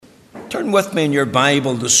Turn with me in your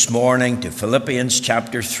Bible this morning to Philippians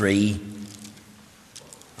chapter 3.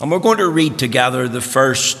 And we're going to read together the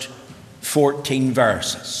first 14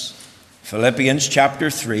 verses. Philippians chapter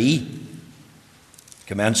 3,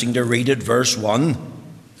 commencing to read at verse 1.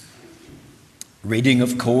 Reading,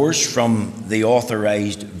 of course, from the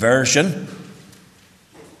Authorized Version.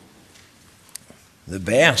 The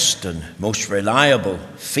best and most reliable,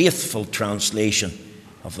 faithful translation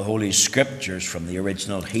of the Holy Scriptures from the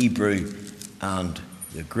original Hebrew and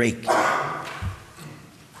the Greek.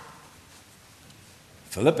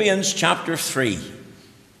 Philippians chapter 3.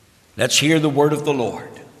 Let's hear the word of the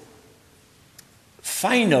Lord.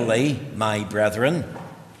 Finally, my brethren,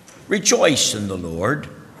 rejoice in the Lord.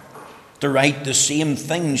 To write the same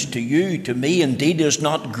things to you, to me indeed is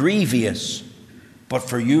not grievous, but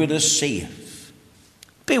for you it is safe.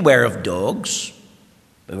 Beware of dogs,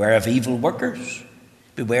 beware of evil workers,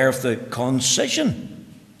 beware of the concision.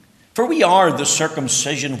 For we are the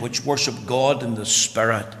circumcision which worship God in the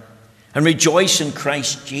Spirit, and rejoice in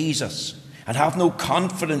Christ Jesus, and have no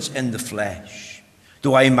confidence in the flesh,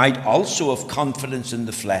 though I might also have confidence in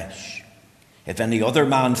the flesh. If any other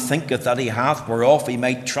man thinketh that he hath whereof he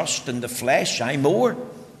might trust in the flesh, I more.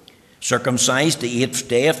 Circumcised the 8th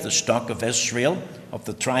day of the stock of Israel, of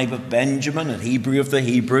the tribe of Benjamin, and Hebrew of the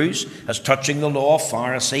Hebrews, as touching the law of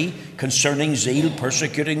Pharisee, concerning zeal,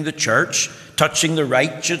 persecuting the church, touching the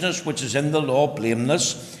righteousness which is in the law,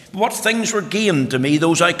 blameless. What things were gained to me,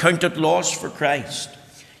 those I counted loss for Christ.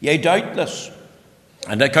 Yea, doubtless,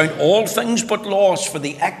 and I count all things but loss for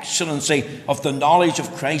the excellency of the knowledge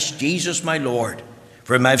of Christ Jesus my Lord.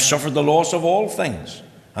 For him I have suffered the loss of all things,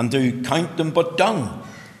 and do count them but dung,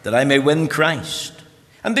 that I may win Christ,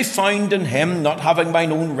 and be found in him, not having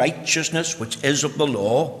mine own righteousness, which is of the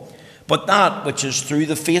law, but that which is through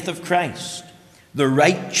the faith of Christ, the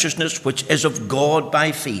righteousness which is of God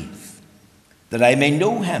by faith, that I may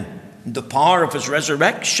know him, and the power of his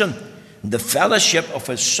resurrection, and the fellowship of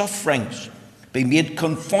his sufferings, be made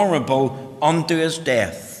conformable unto his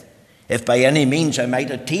death, if by any means I might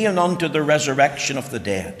attain unto the resurrection of the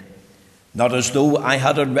dead. Not as though I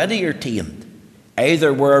had already attained,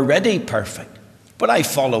 either were already perfect, but I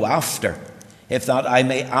follow after, if that I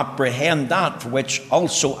may apprehend that for which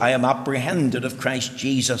also I am apprehended of Christ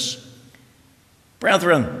Jesus.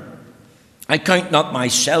 Brethren, I count not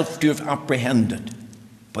myself to have apprehended,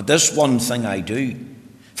 but this one thing I do,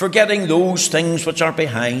 forgetting those things which are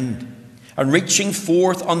behind, and reaching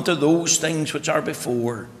forth unto those things which are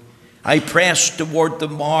before, I press toward the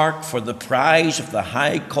mark for the prize of the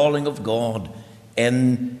high calling of God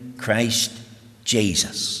in Christ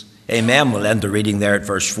Jesus. Amen. We'll end the reading there at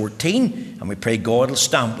verse 14, and we pray God will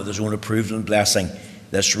stamp with his own approval and blessing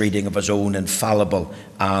this reading of his own infallible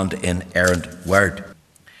and inerrant word.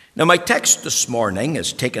 Now, my text this morning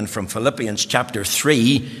is taken from Philippians chapter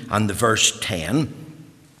 3 and the verse 10.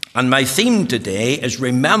 And my theme today is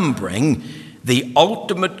remembering the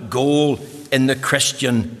ultimate goal in the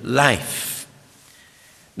Christian life.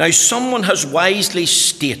 Now, someone has wisely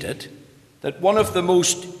stated that one of the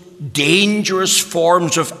most dangerous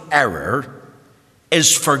forms of error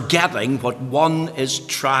is forgetting what one is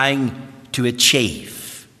trying to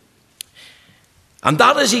achieve. And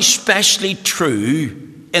that is especially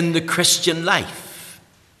true in the Christian life.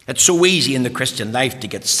 It's so easy in the Christian life to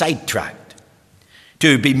get sidetracked,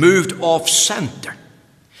 to be moved off center,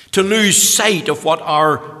 to lose sight of what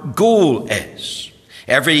our goal is.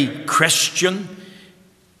 Every Christian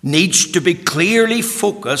needs to be clearly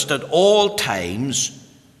focused at all times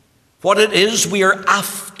what it is we are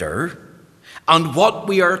after and what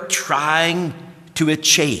we are trying to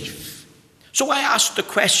achieve. So I asked the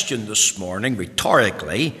question this morning,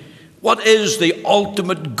 rhetorically, what is the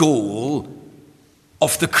ultimate goal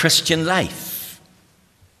of the Christian life?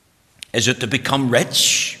 Is it to become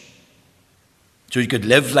rich, so you could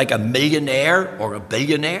live like a millionaire or a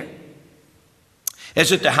billionaire?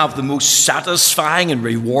 Is it to have the most satisfying and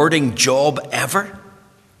rewarding job ever?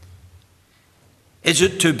 Is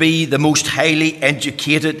it to be the most highly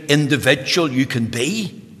educated individual you can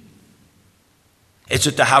be? Is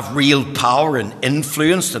it to have real power and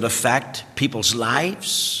influence that affect people's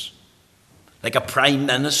lives, like a prime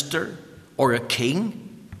minister or a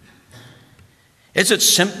king? Is it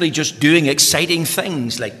simply just doing exciting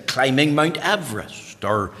things like climbing Mount Everest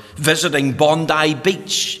or visiting Bondi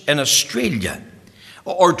Beach in Australia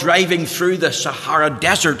or driving through the Sahara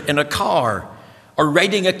Desert in a car or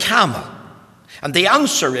riding a camel? And the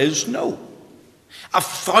answer is no.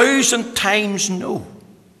 1,000 times no.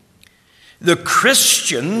 The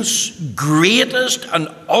Christian's greatest and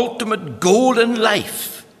ultimate goal in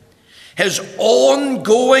life, his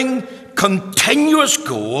ongoing, continuous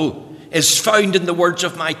goal, is found in the words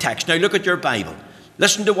of my text. Now look at your Bible.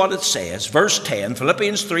 Listen to what it says. Verse 10,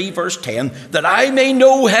 Philippians 3, verse 10, that I may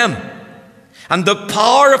know him and the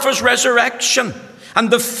power of his resurrection and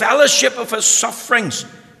the fellowship of his sufferings,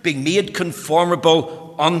 being made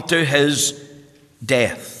conformable unto his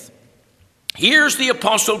death. Here's the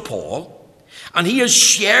Apostle Paul, and he is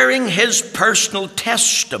sharing his personal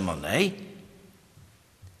testimony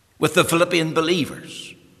with the Philippian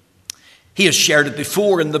believers. He has shared it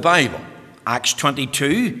before in the Bible, Acts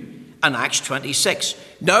 22 and Acts 26.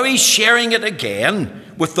 Now he's sharing it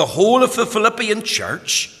again with the whole of the Philippian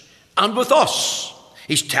church and with us.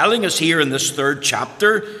 He's telling us here in this third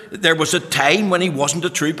chapter, there was a time when he wasn't a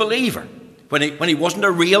true believer, when he wasn't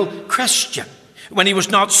a real Christian, when he was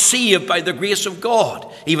not saved by the grace of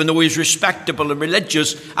God, even though he was respectable and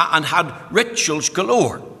religious and had rituals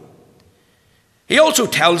galore. He also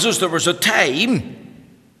tells us there was a time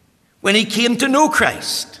when he came to know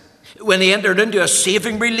Christ, when he entered into a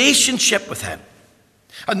saving relationship with him.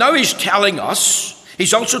 And now he's telling us,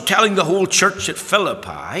 he's also telling the whole church at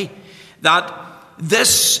Philippi, that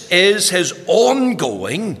this is his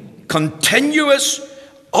ongoing, continuous,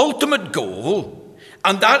 ultimate goal,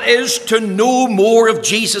 and that is to know more of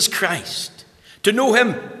Jesus Christ, to know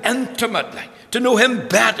him intimately, to know him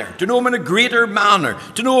better, to know him in a greater manner,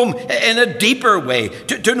 to know him in a deeper way,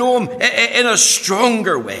 to know him in a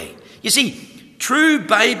stronger way. You see, true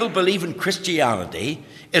Bible-believing Christianity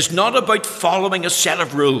is not about following a set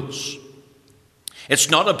of rules. It's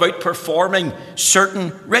not about performing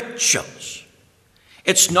certain rituals.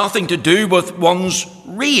 It's nothing to do with one's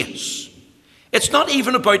race. It's not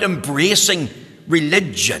even about embracing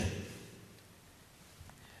religion.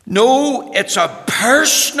 No, it's a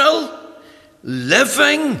personal,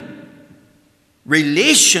 living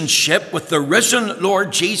relationship with the risen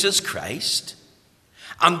Lord Jesus Christ.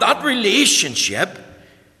 And that relationship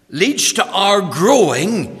leads to our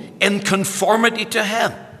growing in conformity to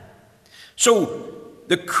him. So,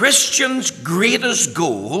 the Christian's greatest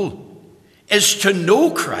goal is to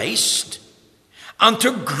know Christ and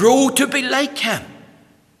to grow to be like him.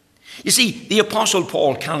 You see, the Apostle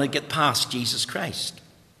Paul cannot get past Jesus Christ.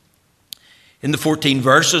 In the 14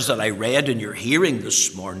 verses that I read in your hearing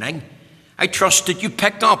this morning, I trust that you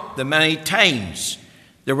picked up the many times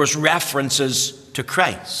there was references to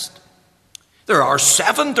Christ. There are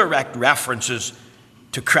 7 direct references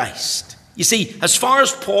to Christ. You see, as far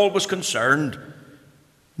as Paul was concerned,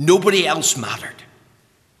 nobody else mattered.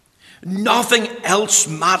 Nothing else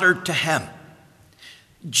mattered to him.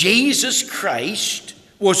 Jesus Christ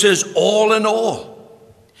was his all in all.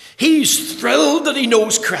 He's thrilled that he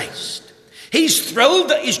knows Christ. He's thrilled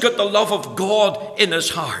that he's got the love of God in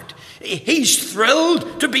his heart. He's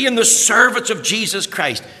thrilled to be in the service of Jesus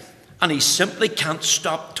Christ. And he simply can't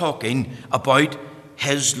stop talking about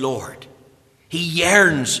his Lord. He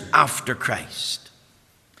yearns after Christ.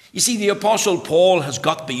 You see, the Apostle Paul has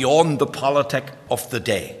got beyond the politic of the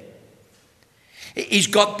day. He's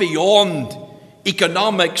got beyond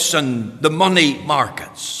economics and the money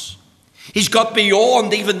markets. He's got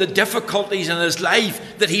beyond even the difficulties in his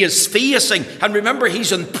life that he is facing. And remember,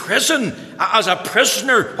 he's in prison as a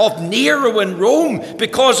prisoner of Nero in Rome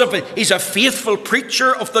because of it. He's a faithful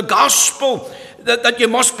preacher of the gospel, that you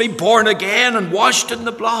must be born again and washed in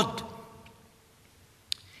the blood.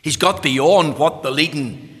 He's got beyond what the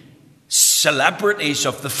leading celebrities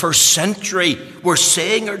of the first century were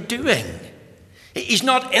saying or doing. He's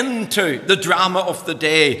not into the drama of the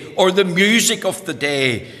day or the music of the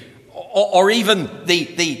day or even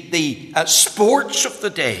the sports of the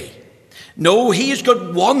day. No, he's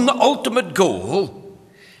got one ultimate goal,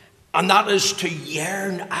 and that is to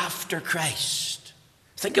yearn after Christ.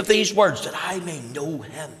 Think of these words, that I may know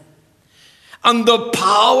him, and the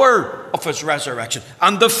power of his resurrection,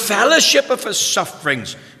 and the fellowship of his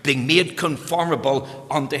sufferings, being made conformable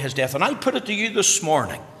unto his death. And I put it to you this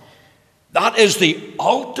morning, that is the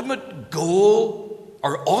ultimate goal,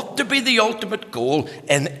 or ought to be the ultimate goal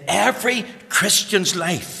in every Christian's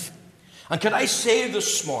life. And can I say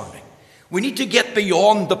this morning, we need to get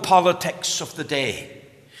beyond the politics of the day.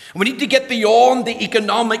 We need to get beyond the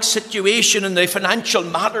economic situation and the financial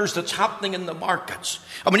matters that's happening in the markets.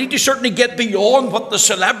 And we need to certainly get beyond what the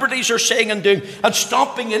celebrities are saying and doing and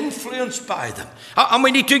stop being influenced by them. And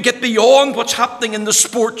we need to get beyond what's happening in the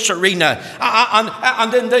sports arena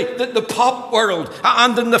and in the pop world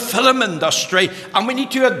and in the film industry. And we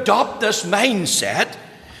need to adopt this mindset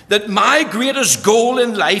that my greatest goal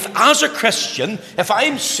in life as a Christian, if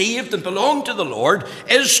I'm saved and belong to the Lord,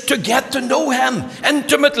 is to get to know him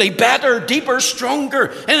intimately, better, deeper, stronger,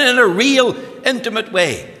 and in a real intimate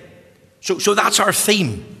way. So that's our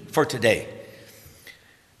theme for today.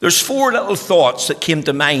 There's four little thoughts that came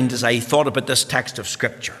to mind as I thought about this text of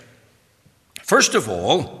Scripture. First of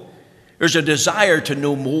all, there's a desire to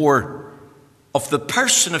know more of the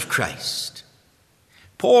person of Christ.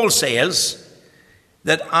 Paul says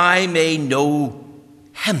that I may know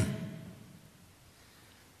him.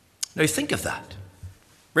 Now think of that.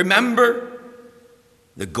 Remember,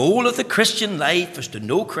 the goal of the Christian life is to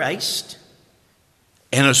know Christ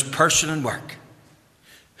in his person and work.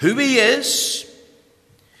 Who he is,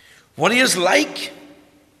 what he is like,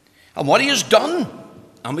 and what he has done.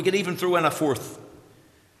 And we can even throw in a fourth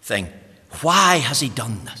thing. Why has he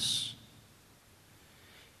done this?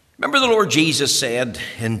 Remember the Lord Jesus said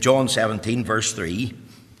in John 17, verse 3,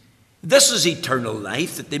 "This is eternal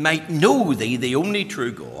life, that they might know thee, the only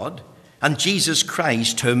true God, and Jesus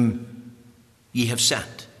Christ, whom ye have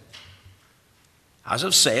sent." As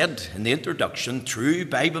I've said in the introduction, true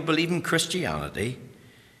Bible-believing Christianity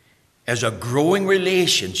is a growing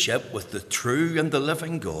relationship with the true and the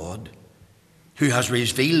living God who has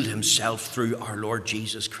revealed himself through our Lord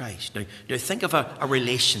Jesus Christ. Now think of a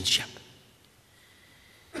relationship.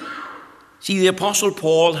 See, the Apostle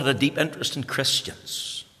Paul had a deep interest in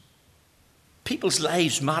Christians. People's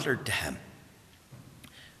lives mattered to him.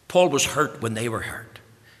 Paul was hurt when they were hurt.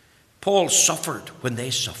 Paul suffered when they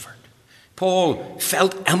suffered. Paul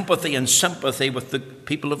felt empathy and sympathy with the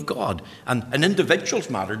people of God. And individuals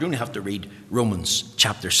mattered. You only have to read Romans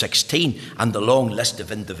chapter 16 and the long list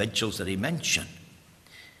of individuals that he mentioned.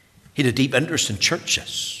 He had a deep interest in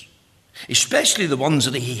churches, especially the ones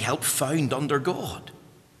that he helped found under God.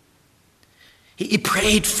 He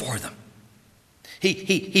prayed for them.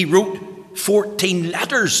 He wrote 14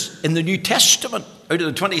 letters in the New Testament out of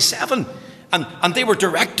the 27, and they were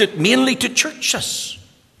directed mainly to churches.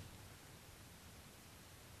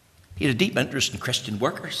 He had a deep interest in Christian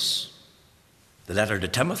workers. The letter to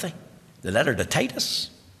Timothy, the letter to Titus,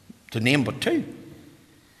 to name but two.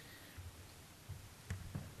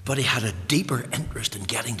 But he had a deeper interest in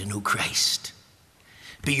getting to know Christ.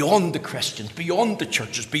 Beyond the Christians, beyond the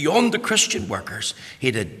churches, beyond the Christian workers, he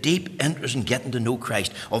had a deep interest in getting to know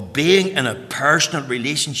Christ, of being in a personal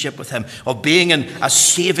relationship with him, of being in a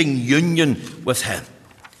saving union with him.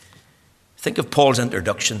 Think of Paul's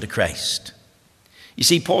introduction to Christ. You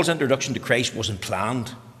see, Paul's introduction to Christ wasn't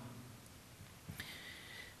planned.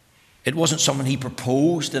 It wasn't something he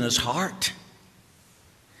proposed in his heart.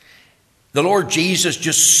 The Lord Jesus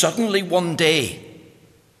just suddenly one day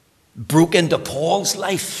broke into Paul's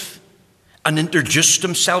life and introduced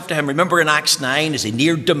himself to him. Remember in Acts 9, as he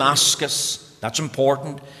neared Damascus, that's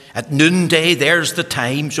important. At noonday, there's the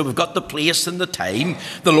time. So we've got the place and the time.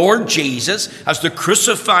 The Lord Jesus, as the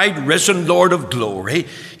crucified, risen Lord of glory,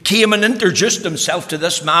 came and introduced himself to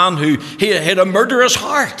this man who had a murderous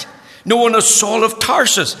heart, known as Saul of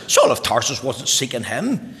Tarsus. Saul of Tarsus wasn't seeking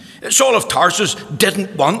him. Saul of Tarsus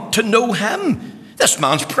didn't want to know him. This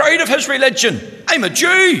man's proud of his religion. I'm a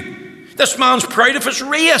Jew. This man's proud of his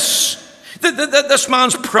race. This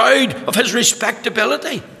man's proud of his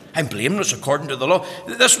respectability. I'm blameless according to the law.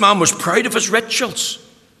 This man was proud of his rituals.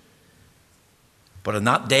 But on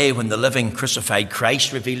that day when the living crucified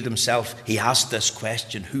Christ revealed himself, he asked this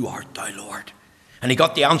question, "Who art thou, Lord?" And he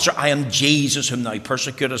got the answer, "I am Jesus whom thou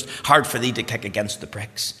persecutest. Hard for thee to kick against the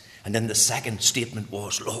pricks." And then the second statement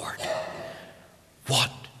was, "Lord,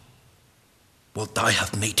 what wilt thou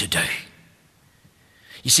have me to do?"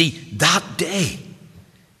 You see, that day,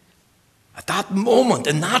 at that moment,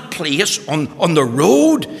 in that place, on the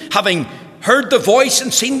road, having heard the voice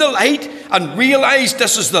and seen the light and realized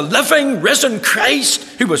this is the living, risen Christ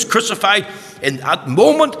who was crucified, in that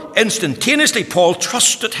moment, instantaneously, Paul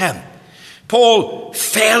trusted him. Paul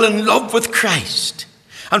fell in love with Christ.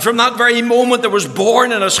 And from that very moment, there was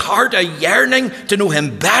born in his heart a yearning to know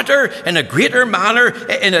him better, in a greater manner,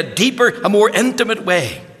 in a deeper, a more intimate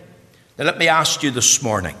way. Now let me ask you this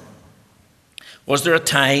morning, was there a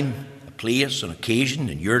time, a place, an occasion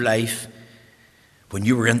in your life when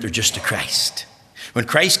you were introduced to Christ? When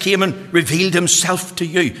Christ came and revealed himself to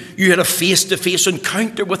you, you had a face-to-face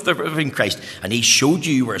encounter with the living Christ, and he showed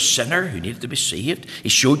you were a sinner who needed to be saved. He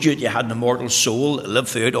showed you that you had an immortal soul that lived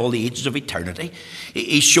throughout all the ages of eternity.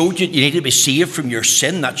 He showed you that you needed to be saved from your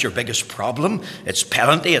sin. That's your biggest problem. Its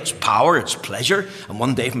penalty, its power, its pleasure, and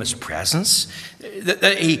one day from his presence.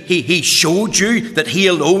 He showed you that he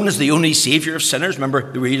alone is the only Saviour of sinners. Remember,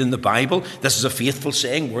 we read in the Bible, this is a faithful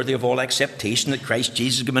saying, worthy of all acceptation, that Christ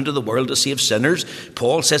Jesus came into the world to save sinners.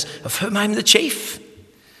 Paul says, of whom I'm the chief.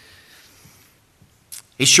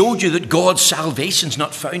 He showed you that God's salvation is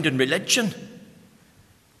not found in religion.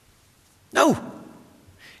 No,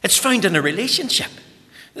 it's found in a relationship.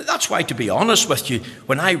 That's why, to be honest with you,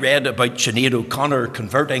 when I read about Sinead O'Connor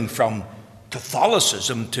converting from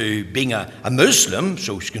Catholicism to being a Muslim,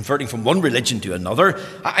 so she's converting from one religion to another,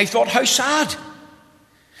 I thought, how sad.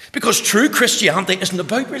 Because true Christianity isn't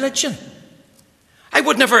about religion. I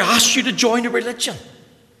would never ask you to join a religion.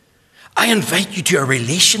 I invite you to a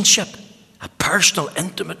relationship, a personal,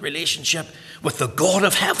 intimate relationship with the God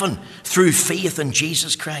of heaven through faith in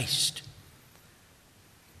Jesus Christ.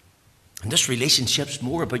 And this relationship's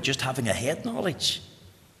more about just having a head knowledge.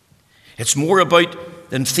 It's more about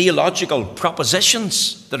than theological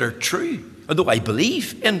propositions that are true, although I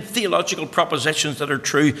believe in theological propositions that are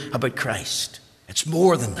true about Christ. It's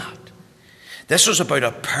more than that. This is about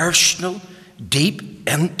a personal, deep,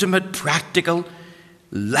 intimate, practical,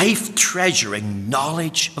 life-treasuring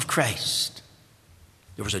knowledge of Christ.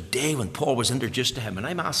 There was a day when Paul was introduced to him, and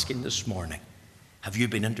I'm asking this morning, have you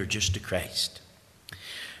been introduced to Christ?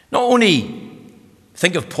 Not only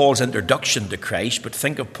think of Paul's introduction to Christ, but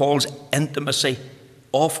think of Paul's intimacy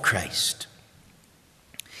of Christ.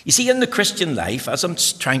 You see, in the Christian life, as I'm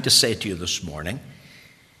trying to say to you this morning,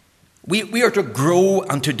 we are to grow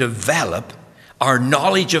and to develop our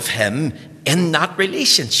knowledge of him in that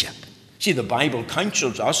relationship. See, the Bible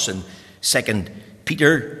counsels us in 2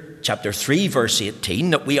 Peter chapter 3, verse 18,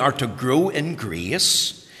 that we are to grow in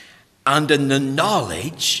grace and in the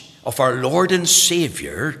knowledge of our Lord and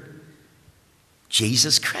Saviour,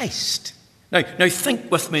 Jesus Christ. Now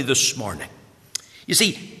think with me this morning. You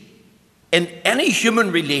see, in any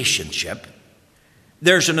human relationship,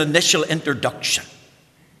 there's an initial introduction.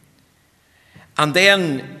 And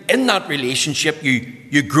then in that relationship,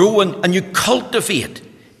 you grow and you cultivate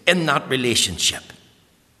in that relationship.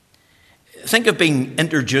 Think of being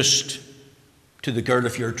introduced to the girl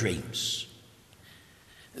of your dreams.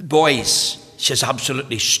 Boys, she's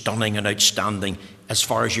absolutely stunning and outstanding as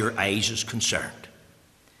far as your eyes is concerned.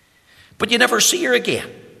 But you never see her again.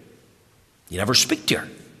 You never speak to her.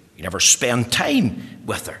 You never spend time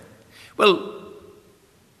with her. Well,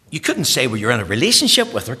 you couldn't say, well, you're in a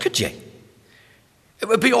relationship with her, could you? It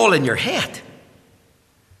would be all in your head.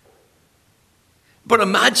 But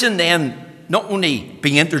imagine then not only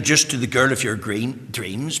being introduced to the girl of your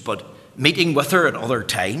dreams, but meeting with her at other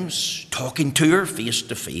times, talking to her face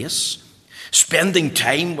to face, spending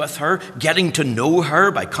time with her, getting to know her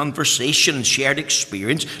by conversation and shared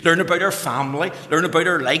experience, learn about her family, learn about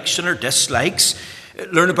her likes and her dislikes,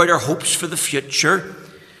 learn about her hopes for the future.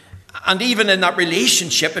 And even in that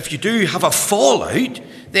relationship, if you do have a fallout,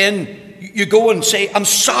 then you go and say, I'm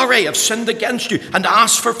sorry, I've sinned against you, and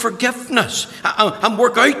ask for forgiveness and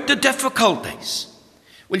work out the difficulties.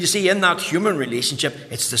 Well, you see, in that human relationship,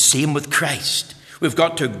 it's the same with Christ. We've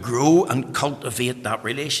got to grow and cultivate that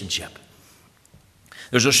relationship.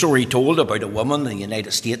 There's a story told about a woman in the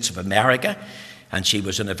United States of America, and she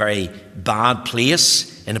was in a very bad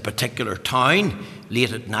place in a particular town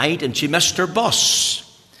late at night, and she missed her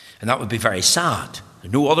bus. And that would be very sad.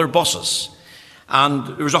 There were no other buses. And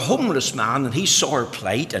there was a homeless man, and he saw her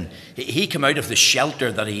plight, and he came out of the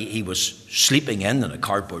shelter that he was sleeping in a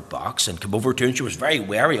cardboard box, and came over to her, and she was very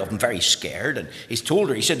wary of him, very scared. And he's told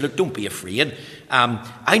her, he said, look, don't be afraid.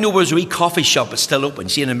 I know there's a wee coffee shop that's still open.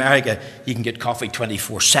 See, in America, you can get coffee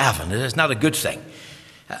 24/7. It's not a good thing.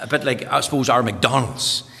 A bit like, I suppose, our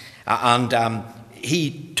McDonald's.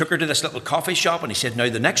 He took her to this little coffee shop, and he said, now,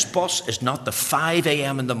 the next bus is not the 5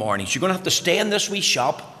 a.m. in the morning. So you're going to have to stay in this wee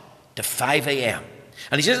shop to 5 a.m.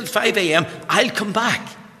 And he says, at 5 a.m., I'll come back,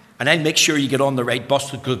 and I'll make sure you get on the right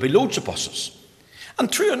bus, because there'll be loads of buses. And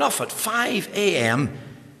true enough, at 5 a.m.,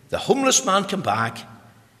 the homeless man came back.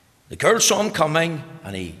 The girl saw him coming,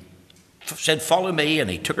 and he said, follow me, and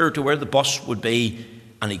he took her to where the bus would be,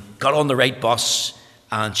 and he got on the right bus,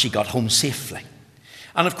 and she got home safely.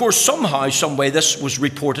 And of course, somehow, some way, this was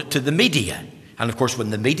reported to the media. And of course, when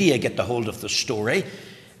the media get the hold of the story,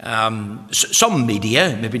 some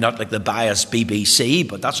media, maybe not like the biased BBC,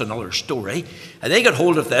 but that's another story, and they got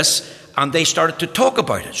hold of this, and they started to talk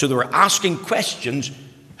about it. So they were asking questions.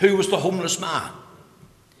 Who was the homeless man?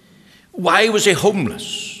 Why was he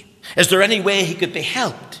homeless? Is there any way he could be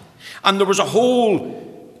helped? And there was a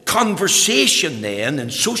whole conversation then in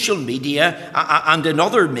social media and in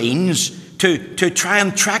other means to try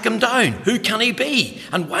and track him down. Who can he be?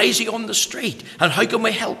 And why is he on the street? And how can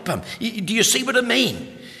we help him? Do you see what I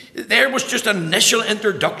mean? There was just an initial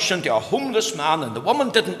introduction to a homeless man, and the woman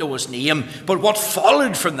didn't know his name, but what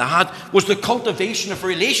followed from that was the cultivation of a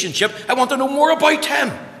relationship. I want to know more about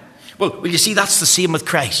him. Well, you see, that's the same with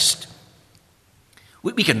Christ.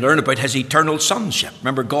 We can learn about his eternal sonship.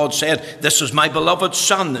 Remember, God said, this is my beloved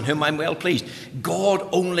Son, in whom I'm well pleased. God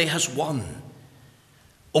only has one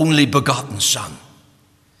only begotten Son.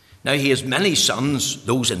 Now he has many sons,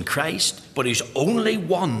 those in Christ, but he's only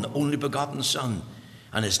one only begotten Son,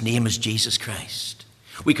 and his name is Jesus Christ.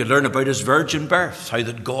 We could learn about his virgin birth, how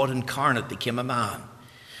that God incarnate became a man.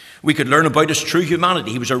 We could learn about his true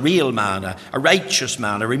humanity. He was a real man, a righteous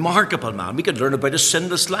man, a remarkable man. We could learn about his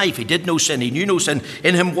sinless life. He did no sin. He knew no sin.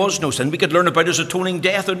 In him was no sin. We could learn about his atoning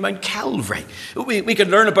death on Mount Calvary. We could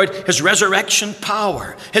learn about his resurrection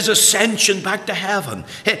power, his ascension back to heaven,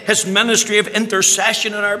 his ministry of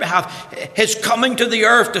intercession on our behalf, his coming to the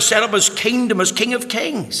earth to set up his kingdom as King of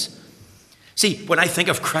Kings. See, when I think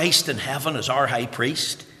of Christ in heaven as our high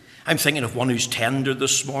priest, I'm thinking of one who's tender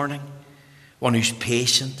this morning, one who's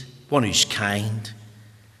patient, one who's kind,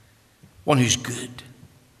 one who's good,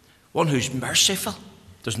 one who's merciful.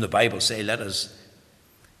 Doesn't the Bible say, let us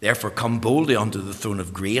therefore come boldly unto the throne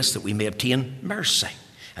of grace that we may obtain mercy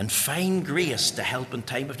and find grace to help in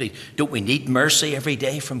time of need? Don't we need mercy every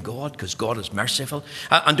day from God because God is merciful?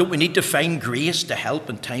 And don't we need to find grace to help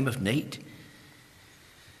in time of need?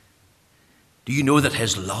 Do you know that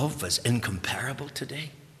his love is incomparable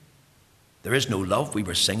today? There is no love, we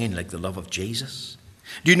were singing, like the love of Jesus.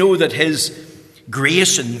 Do you know that his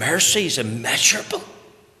grace and mercy is immeasurable?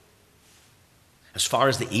 As far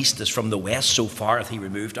as the east is from the west, so far hath he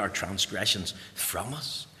removed our transgressions from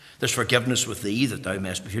us. There's forgiveness with thee, that thou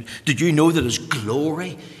mayest be filled. Did you know that his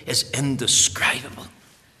glory is indescribable?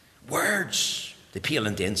 Words, they pale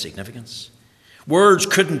into insignificance. Words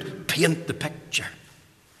couldn't paint the picture.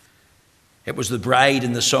 It was the bride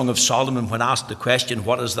in the Song of Solomon when asked the question,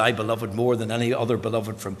 what is thy beloved more than any other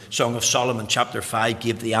beloved, from Song of Solomon chapter 5,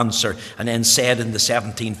 gave the answer and then said in the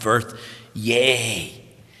 17th verse, yea,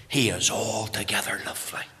 he is altogether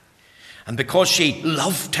lovely. And because she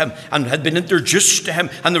loved him and had been introduced to him,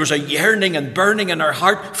 and there was a yearning and burning in her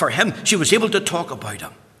heart for him, she was able to talk about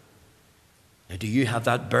him. Now, do you have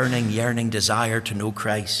that burning, yearning desire to know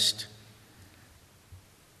Christ?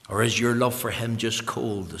 Or is your love for him just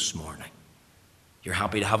cold this morning? You're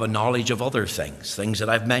happy to have a knowledge of other things, things that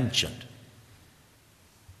I've mentioned,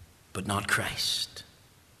 but not Christ.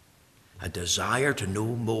 A desire to know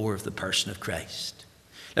more of the person of Christ.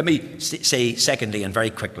 Let me say, secondly, and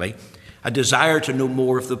very quickly, a desire to know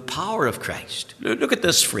more of the power of Christ. Look at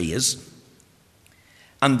this phrase,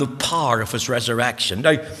 and the power of his resurrection.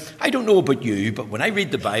 Now, I don't know about you, but when I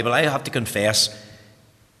read the Bible, I have to confess,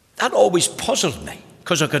 that always puzzled me,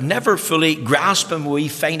 because I could never fully grasp in my wee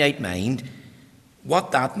finite mind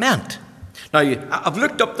what that meant. Now, I've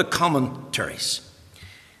looked up the commentaries,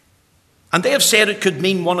 and they have said it could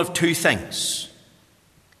mean one of two things.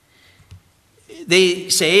 They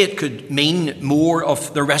say it could mean more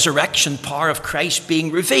of the resurrection power of Christ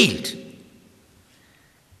being revealed.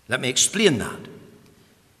 Let me explain that.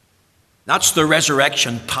 That's the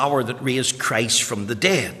resurrection power that raised Christ from the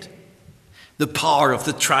dead. The power of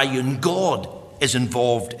the triune God is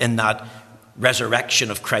involved in that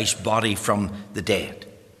resurrection of Christ's body from the dead.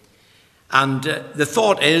 And the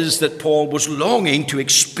thought is that Paul was longing to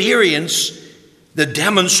experience the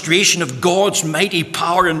demonstration of God's mighty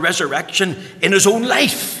power and resurrection in his own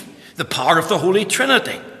life, the power of the Holy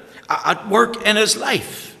Trinity at work in his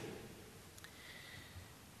life.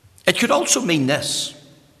 It could also mean this.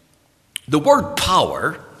 The word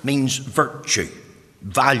power means virtue,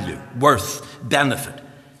 value, worth, benefit,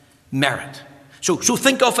 merit. So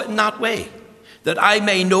think of it in that way, that I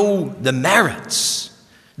may know the merits,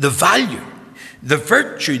 the value, the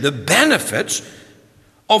virtue, the benefits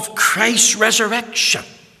of Christ's resurrection.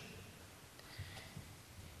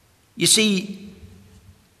 You see,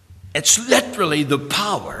 it's literally the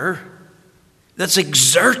power that's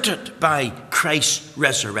exerted by Christ's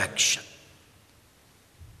resurrection.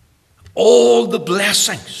 All the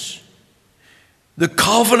blessings, the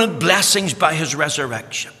covenant blessings by his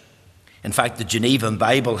resurrection. In fact, the Genevan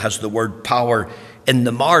Bible has the word power in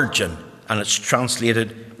the margin, and it's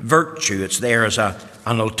translated virtue. It's there as an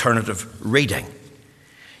alternative reading.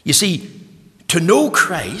 You see, to know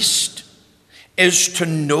Christ is to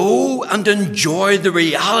know and enjoy the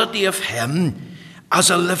reality of him as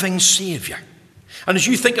a living Saviour. And as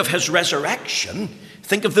you think of his resurrection,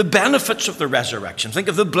 think of the benefits of the resurrection. Think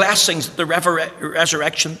of the blessings that the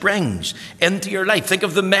resurrection brings into your life. Think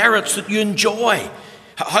of the merits that you enjoy,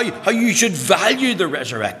 how you should value the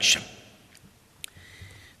resurrection.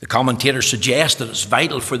 The commentators suggest that it's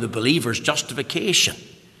vital for the believer's justification.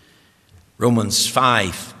 Romans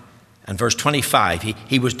 5 and verse 25,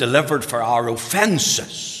 he was delivered for our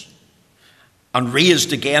offences and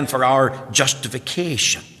raised again for our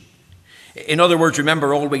justification. In other words,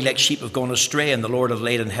 remember, all we like sheep have gone astray, and the Lord hath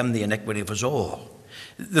laid on him the iniquity of us all.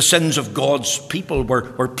 The sins of God's people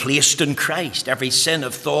were placed in Christ, every sin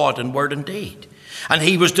of thought and word and deed. And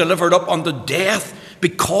he was delivered up unto death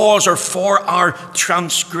because or for our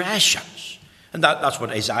transgressions. And that's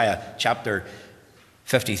what Isaiah chapter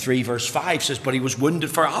 53 verse 5 says, but he was wounded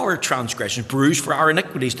for our transgressions, bruised for our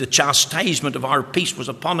iniquities. The chastisement of our peace was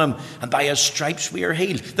upon him, and by his stripes we are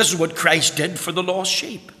healed. This is what Christ did for the lost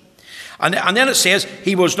sheep. And then it says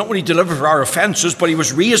he was not only delivered for our offenses, but he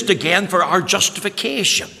was raised again for our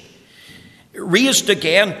justification. Raised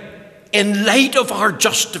again in light of our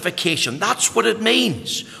justification. That's what it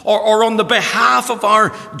means. Or on the behalf of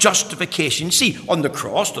our justification. You see, on the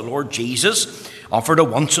cross, the Lord Jesus offered a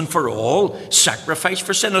once and for all sacrifice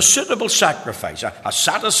for sin, a suitable sacrifice, a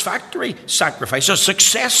satisfactory sacrifice, a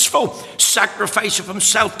successful sacrifice of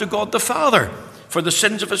himself to God the Father for the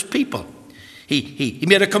sins of his people. He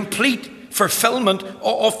made a complete fulfillment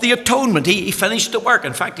of the atonement. He finished the work.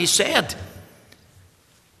 In fact, he said,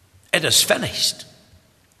 it is finished.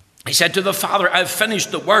 He said to the Father, I've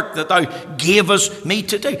finished the work that thou gavest me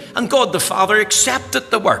to do. And God the Father accepted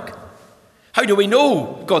the work. How do we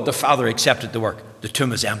know God the Father accepted the work? The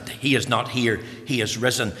tomb is empty. He is not here. He is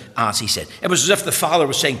risen, as he said. It was as if the Father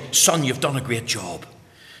was saying, Son, you've done a great job.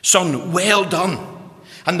 Son, well done.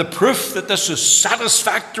 And the proof that this is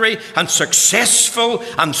satisfactory and successful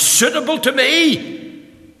and suitable to me,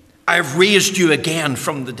 I've raised you again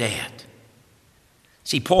from the dead.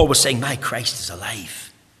 See, Paul was saying, my Christ is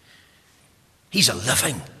alive. He's a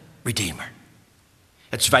living Redeemer.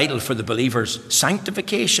 It's vital for the believer's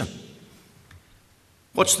sanctification.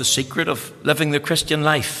 What's the secret of living the Christian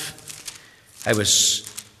life? I was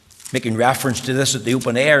making reference to this at the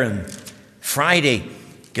open air on Friday.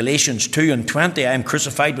 Galatians 2:20, I am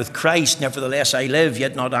crucified with Christ, nevertheless I live,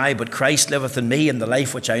 yet not I, but Christ liveth in me, and the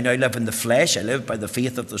life which I now live in the flesh, I live by the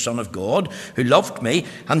faith of the Son of God, who loved me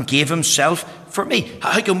and gave himself for me.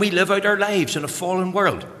 How can we live out our lives in a fallen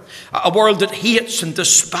world? A world that hates and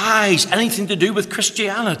despises anything to do with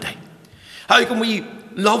Christianity. How can we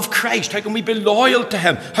love Christ? How can we be loyal to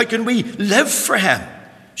him? How can we live for him?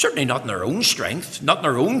 Certainly not in our own strength, not in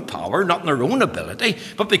our own power, not in our own ability,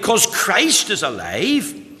 but because Christ is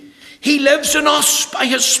alive, he lives in us by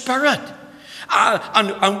his Spirit.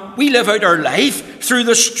 And we live out our life through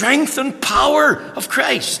the strength and power of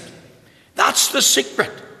Christ. That's the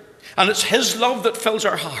secret. And it's his love that fills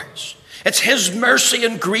our hearts. It's his mercy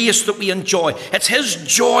and grace that we enjoy. It's his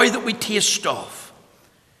joy that we taste of.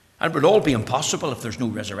 And it would all be impossible if there's no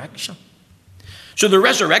resurrection. So the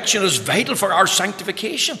resurrection is vital for our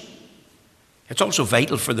sanctification. It's also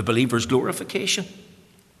vital for the believer's glorification.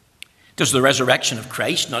 Does the resurrection of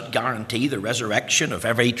Christ not guarantee the resurrection of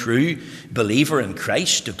every true believer in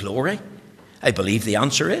Christ to glory? I believe the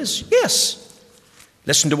answer is yes.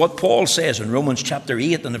 Listen to what Paul says in Romans chapter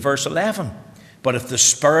 8 and verse 11. But if the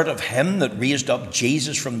Spirit of him that raised up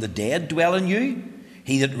Jesus from the dead dwell in you,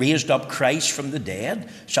 he that raised up Christ from the dead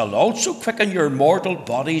shall also quicken your mortal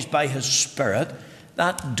bodies by his Spirit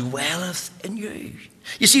that dwelleth in you.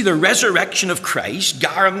 You see, the resurrection of Christ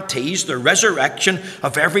guarantees the resurrection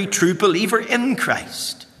of every true believer in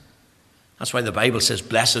Christ. That's why the Bible says,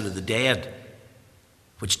 blessed are the dead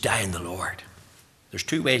which die in the Lord. There's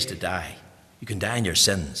two ways to die. You can die in your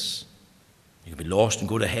sins. You can be lost and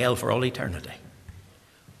go to hell for all eternity.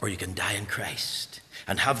 Or you can die in Christ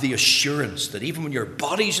and have the assurance that even when your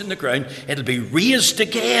body's in the ground, it'll be raised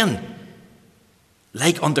again,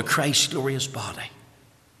 like unto Christ's glorious body.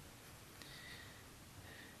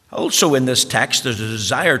 Also in this text, there's a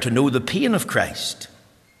desire to know the pain of Christ.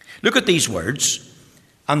 Look at these words,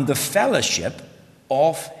 and the fellowship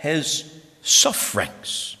of his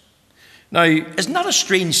sufferings. Now, isn't that a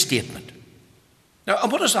strange statement? Now,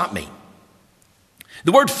 what does that mean?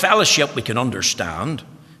 The word fellowship we can understand.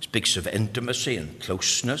 Speaks of intimacy and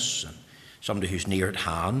closeness, and somebody who's near at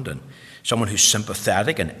hand, and someone who's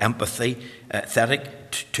sympathetic and empathetic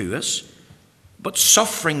to us. But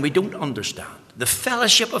suffering we don't understand. The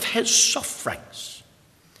fellowship of his sufferings.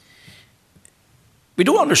 We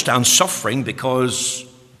don't understand suffering because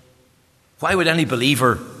why would any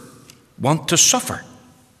believer want to suffer?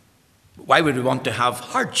 Why would we want to have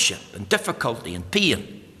hardship and difficulty and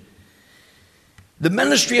pain? The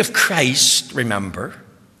ministry of Christ, remember,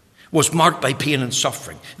 was marked by pain and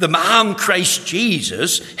suffering. The man Christ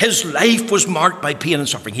Jesus, his life was marked by pain and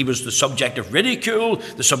suffering. He was the subject of ridicule,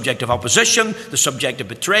 the subject of opposition, the subject of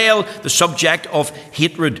betrayal, the subject of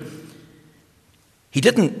hatred. He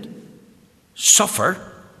didn't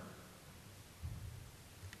suffer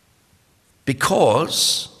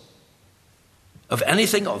because of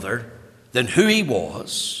anything other than who he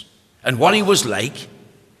was and what he was like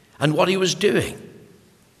and what he was doing.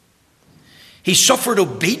 He suffered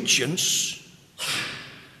obedience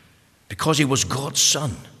because he was God's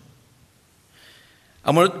son.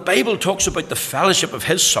 And when the Bible talks about the fellowship of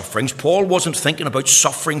his sufferings, Paul wasn't thinking about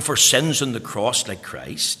suffering for sins on the cross like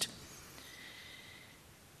Christ.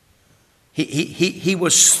 He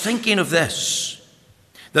was thinking of this,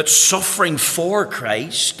 that suffering for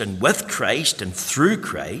Christ and with Christ and through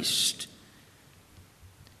Christ,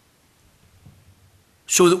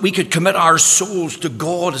 so that we could commit our souls to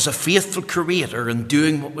God as a faithful creator and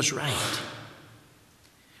doing what was right.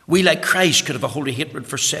 We, like Christ, could have a holy hatred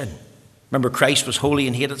for sin. Remember, Christ was holy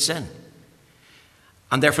and hated sin.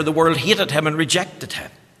 And therefore the world hated him and rejected him.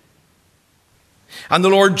 And the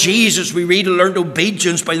Lord Jesus, we read, learned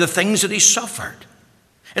obedience by the things that he suffered.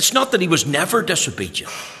 It's not that he was never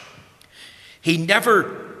disobedient. He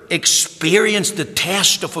never experienced the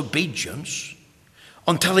test of obedience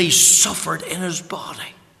until he suffered in his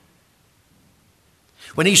body.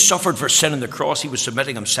 When he suffered for sin on the cross, he was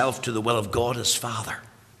submitting himself to the will of God his Father.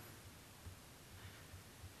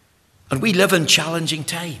 And we live in challenging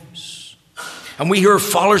times. And we who are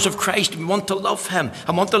followers of Christ, we want to love him,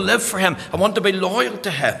 and want to live for him, and want to be loyal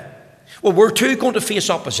to him. Well, we're too going to face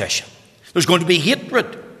opposition. There's going to be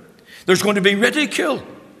hatred. There's going to be ridicule.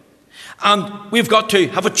 And we've got to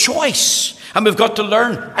have a choice. And we've got to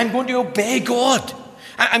learn, I'm going to obey God.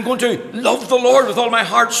 I'm going to love the Lord with all my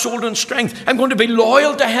heart, soul, and strength. I'm going to be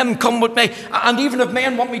loyal to him, come with me. And even if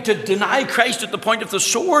men want me to deny Christ at the point of the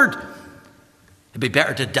sword, it'd be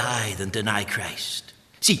better to die than deny Christ.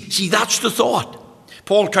 See, that's the thought.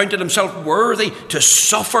 Paul counted himself worthy to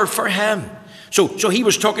suffer for him. So he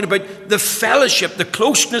was talking about the fellowship, the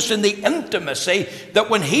closeness and the intimacy,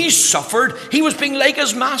 that when he suffered, he was being like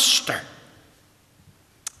his master.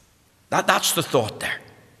 That's the thought there.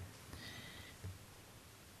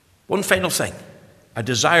 One final thing, a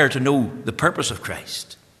desire to know the purpose of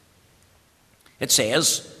Christ. It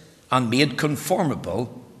says, and made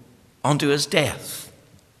conformable unto his death.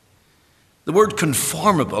 The word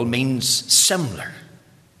conformable means similar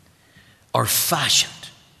or fashioned.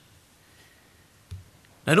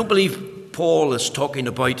 Now, I don't believe Paul is talking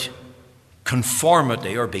about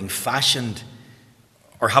conformity or being fashioned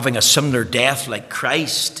or having a similar death like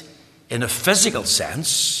Christ in a physical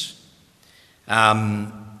sense,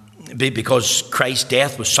 because Christ's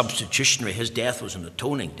death was substitutionary. His death was an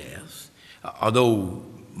atoning death. Although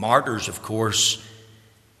martyrs, of course,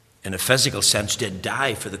 in a physical sense, did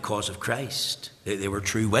die for the cause of Christ. They were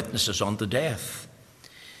true witnesses unto death.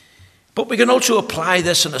 But we can also apply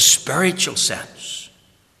this in a spiritual sense.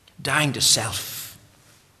 Dying to self.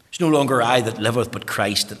 It's no longer I that liveth, but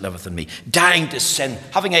Christ that liveth in me. Dying to sin,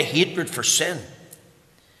 having a hatred for sin.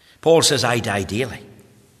 Paul says, I die daily.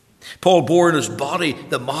 Paul bore in his body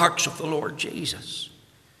the marks of the Lord Jesus.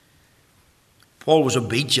 Paul was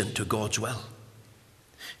obedient to God's will.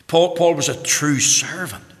 Paul was a true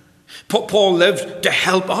servant. Paul lived to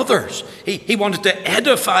help others. He wanted to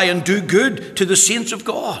edify and do good to the saints of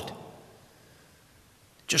God.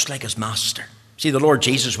 Just like his master. See, the Lord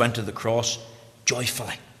Jesus went to the cross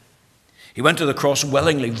joyfully. He went to the cross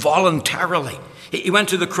willingly, voluntarily. He went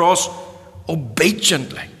to the cross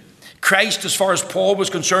obediently. Christ, as far as Paul was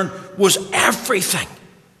concerned, was everything.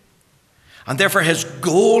 And therefore his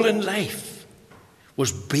goal in life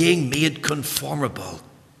was being made conformable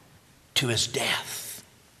to his death.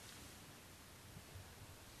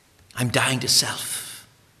 I'm dying to self.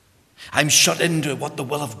 I'm shut into what the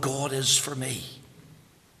will of God is for me.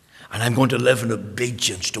 And I'm going to live in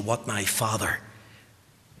obedience to what my Father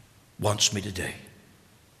wants me to do.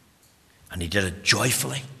 And he did it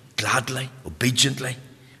joyfully, gladly, obediently,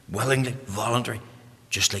 willingly, voluntarily,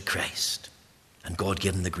 just like Christ. And God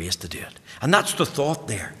gave him the grace to do it. And that's the thought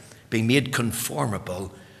there, being made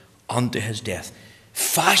conformable unto his death.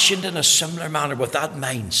 Fashioned in a similar manner with that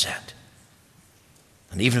mindset.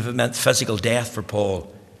 And even if it meant physical death for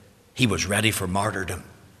Paul, he was ready for martyrdom,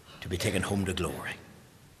 to be taken home to glory.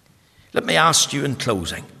 Let me ask you in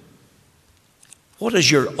closing, what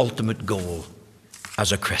is your ultimate goal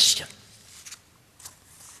as a Christian?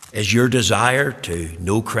 Is your desire to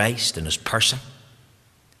know Christ and his person?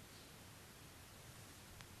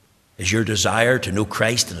 Is your desire to know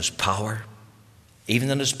Christ and his power, even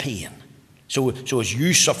in his pain? So as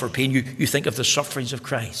you suffer pain, you think of the sufferings of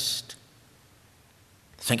Christ.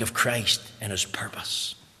 Think of Christ and his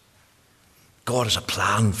purpose. God has a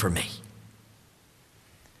plan for me.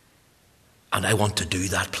 And I want to do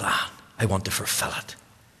that plan. I want to fulfill it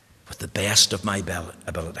with the best of my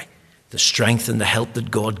ability, the strength and the help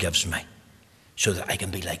that God gives me, so that I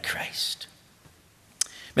can be like Christ.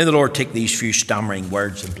 May the Lord take these few stammering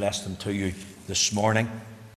words and bless them to you this morning.